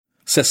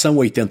Seção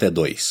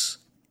 82.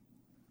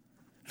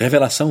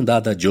 Revelação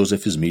dada a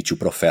Joseph Smith, o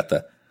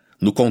profeta,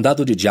 no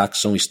condado de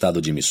Jackson,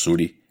 estado de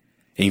Missouri,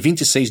 em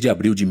 26 de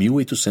abril de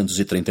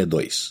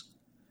 1832.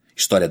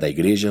 História da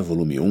Igreja,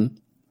 volume 1,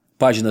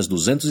 páginas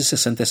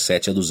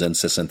 267 a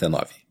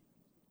 269.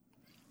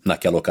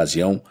 Naquela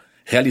ocasião,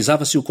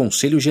 realizava-se o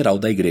Conselho Geral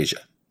da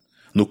Igreja,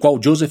 no qual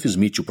Joseph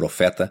Smith, o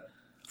profeta,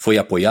 foi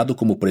apoiado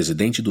como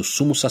presidente do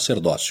Sumo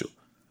Sacerdócio,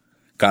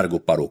 cargo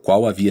para o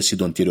qual havia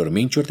sido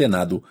anteriormente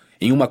ordenado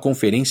em uma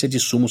conferência de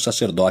sumos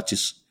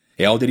sacerdotes,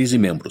 elders e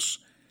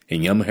membros,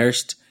 em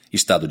Amherst,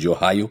 estado de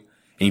Ohio,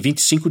 em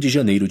 25 de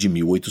janeiro de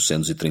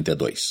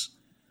 1832.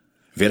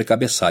 Ver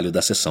cabeçalho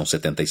da seção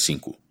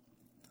 75.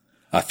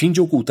 A fim de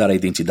ocultar a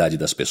identidade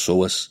das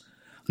pessoas,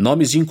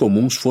 nomes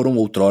incomuns foram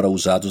outrora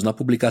usados na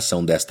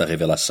publicação desta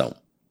revelação.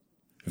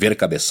 Ver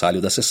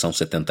cabeçalho da seção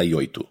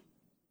 78.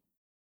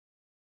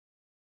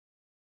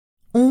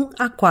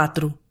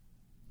 1-4.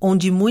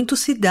 Onde muito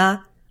se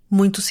dá,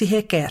 muito se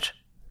requer.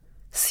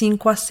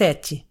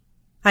 5-7.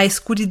 A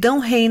escuridão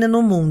reina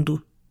no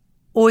mundo.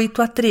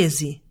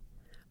 8-13.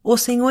 O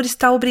Senhor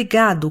está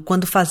obrigado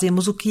quando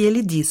fazemos o que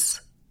Ele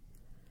diz.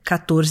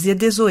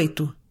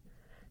 14-18.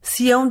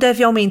 Sião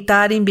deve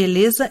aumentar em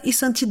beleza e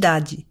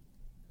santidade.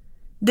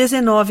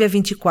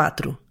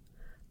 19-24.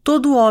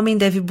 Todo homem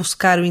deve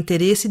buscar o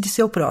interesse de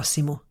seu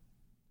próximo.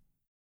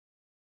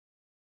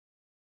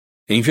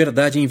 Em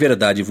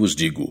verdade vos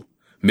digo,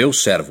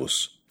 meus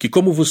servos, que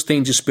como vos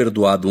tendes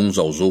perdoado uns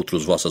aos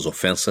outros vossas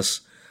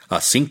ofensas,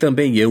 assim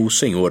também eu, o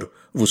Senhor,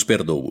 vos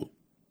perdoo.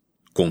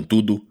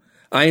 Contudo,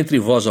 há entre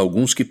vós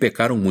alguns que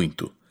pecaram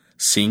muito.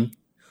 Sim,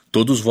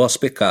 todos vós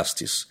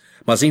pecastes,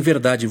 mas em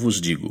verdade vos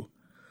digo,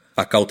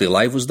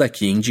 acautelai-vos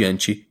daqui em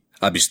diante,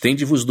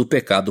 abstende-vos do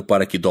pecado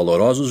para que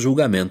dolorosos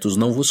julgamentos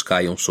não vos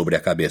caiam sobre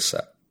a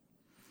cabeça.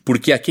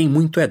 Porque a quem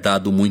muito é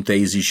dado, muito é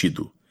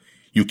exigido,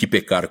 e o que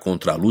pecar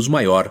contra a luz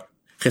maior,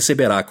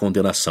 receberá a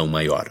condenação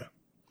maior.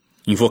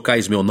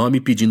 Invocais meu nome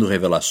pedindo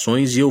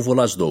revelações e eu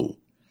vô-las dou.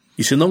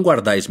 E se não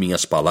guardais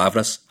minhas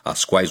palavras,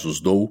 as quais vos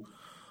dou,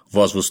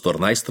 vós vos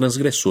tornais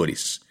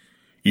transgressores,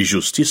 e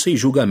justiça e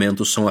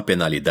julgamento são a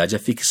penalidade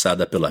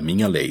afixada pela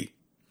minha lei.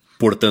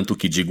 Portanto, o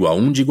que digo a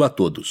um, digo a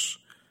todos: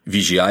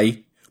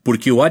 vigiai,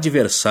 porque o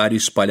adversário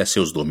espalha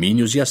seus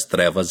domínios e as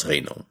trevas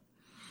reinam.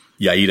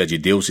 E a ira de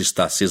Deus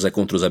está acesa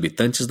contra os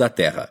habitantes da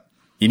terra,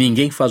 e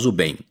ninguém faz o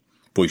bem,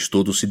 pois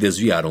todos se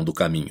desviaram do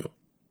caminho.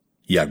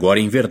 E agora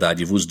em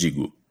verdade vos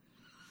digo: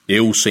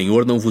 eu, o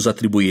Senhor, não vos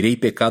atribuirei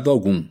pecado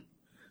algum.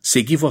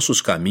 Segui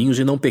vossos caminhos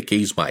e não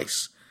pequeis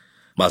mais.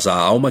 Mas à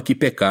alma que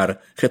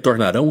pecar,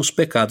 retornarão os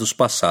pecados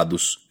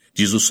passados,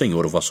 diz o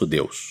Senhor vosso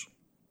Deus.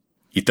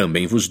 E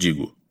também vos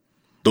digo: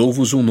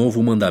 dou-vos um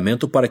novo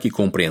mandamento para que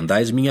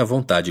compreendais minha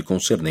vontade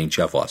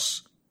concernente a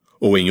vós.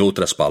 Ou em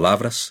outras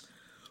palavras,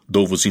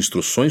 dou-vos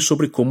instruções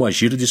sobre como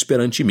agirdes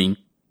perante mim,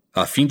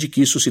 a fim de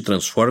que isso se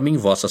transforme em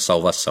vossa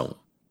salvação.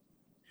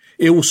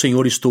 Eu, o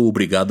Senhor, estou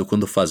obrigado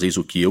quando fazeis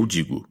o que eu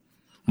digo,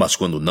 mas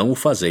quando não o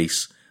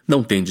fazeis,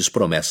 não tendes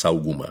promessa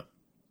alguma.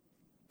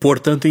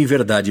 Portanto, em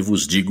verdade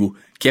vos digo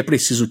que é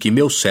preciso que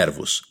meus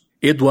servos,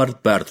 Edward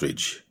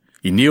Partridge,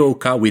 e Neil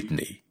K.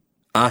 Whitney,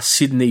 A.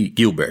 Sidney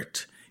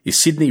Gilbert, e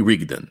Sidney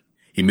Rigdon,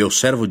 e meu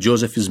servo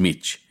Joseph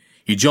Smith,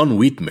 e John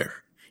Whitmer,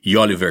 e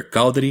Oliver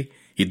Cowdery,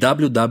 e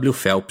W.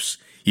 Phelps,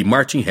 e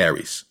Martin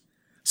Harris,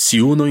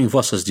 se unam em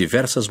vossas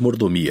diversas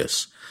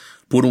mordomias,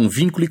 por um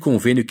vínculo e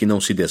convênio que não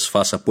se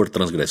desfaça por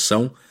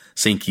transgressão,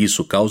 sem que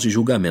isso cause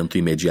julgamento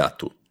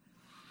imediato,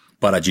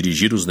 para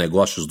dirigir os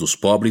negócios dos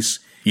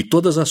pobres e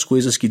todas as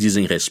coisas que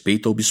dizem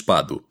respeito ao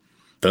bispado,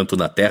 tanto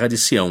na terra de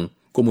Sião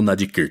como na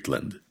de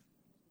Kirtland.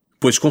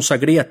 Pois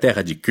consagrei a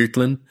terra de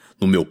Kirtland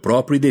no meu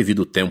próprio e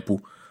devido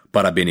tempo,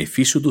 para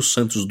benefício dos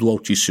santos do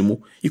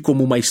Altíssimo e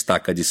como uma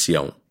estaca de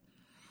Sião.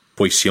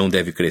 Pois Sião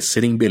deve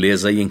crescer em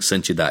beleza e em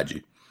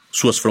santidade.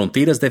 Suas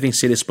fronteiras devem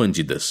ser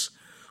expandidas,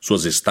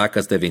 suas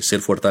estacas devem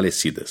ser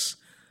fortalecidas.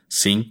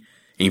 Sim,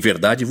 em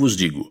verdade vos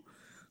digo,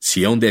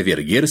 Sião deve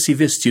erguer-se e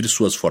vestir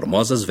suas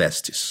formosas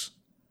vestes.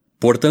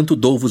 Portanto,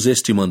 dou-vos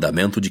este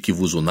mandamento de que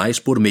vos unais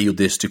por meio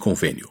deste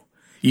convênio,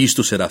 e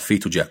isto será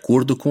feito de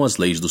acordo com as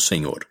leis do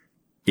Senhor.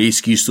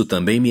 Eis que isto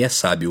também me é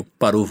sábio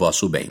para o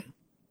vosso bem.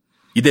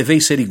 E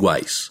deveis ser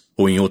iguais,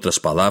 ou em outras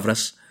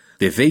palavras,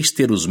 deveis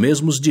ter os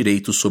mesmos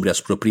direitos sobre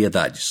as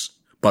propriedades,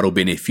 para o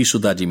benefício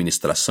da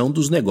administração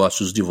dos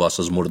negócios de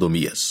vossas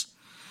mordomias.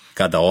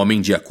 Cada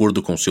homem de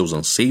acordo com seus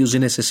anseios e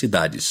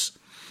necessidades,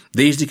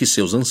 desde que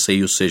seus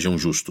anseios sejam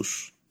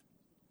justos.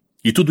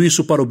 E tudo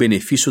isso para o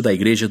benefício da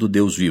Igreja do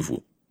Deus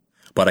vivo,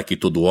 para que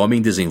todo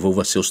homem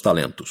desenvolva seus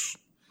talentos,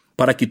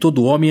 para que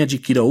todo homem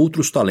adquira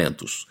outros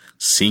talentos,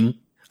 sim,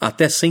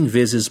 até 100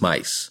 vezes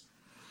mais,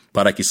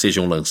 para que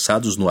sejam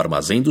lançados no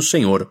armazém do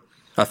Senhor,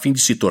 a fim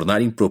de se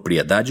tornarem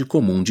propriedade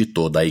comum de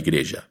toda a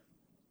Igreja.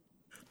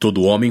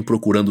 Todo homem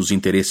procurando os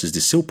interesses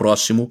de seu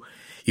próximo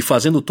e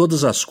fazendo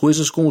todas as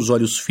coisas com os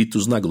olhos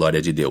fitos na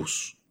glória de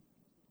Deus.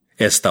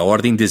 Esta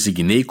ordem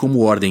designei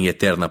como ordem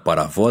eterna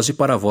para vós e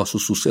para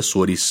vossos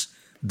sucessores,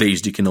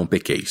 desde que não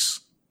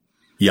pequeis.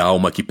 E a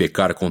alma que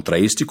pecar contra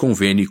este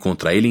convênio e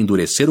contra ele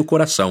endurecer o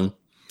coração,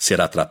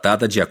 será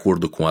tratada de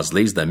acordo com as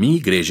leis da minha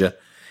igreja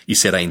e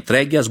será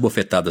entregue às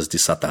bofetadas de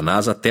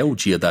Satanás até o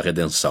dia da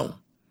redenção.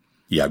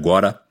 E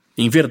agora,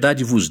 em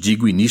verdade vos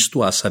digo, e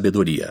nisto há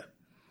sabedoria: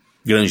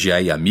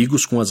 granjeai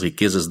amigos com as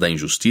riquezas da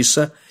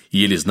injustiça,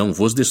 e eles não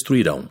vos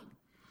destruirão.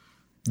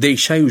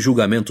 Deixai o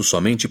julgamento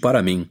somente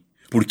para mim,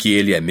 porque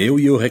ele é meu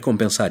e eu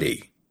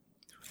recompensarei.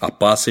 A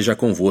paz seja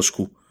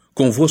convosco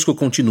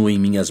continuem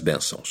minhas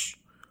bênçãos.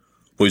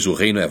 Pois o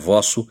reino é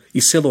vosso,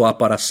 e sê-lo-á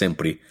para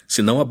sempre,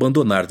 se não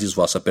abandonardes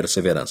vossa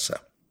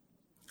perseverança.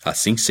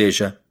 Assim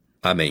seja.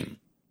 Amém.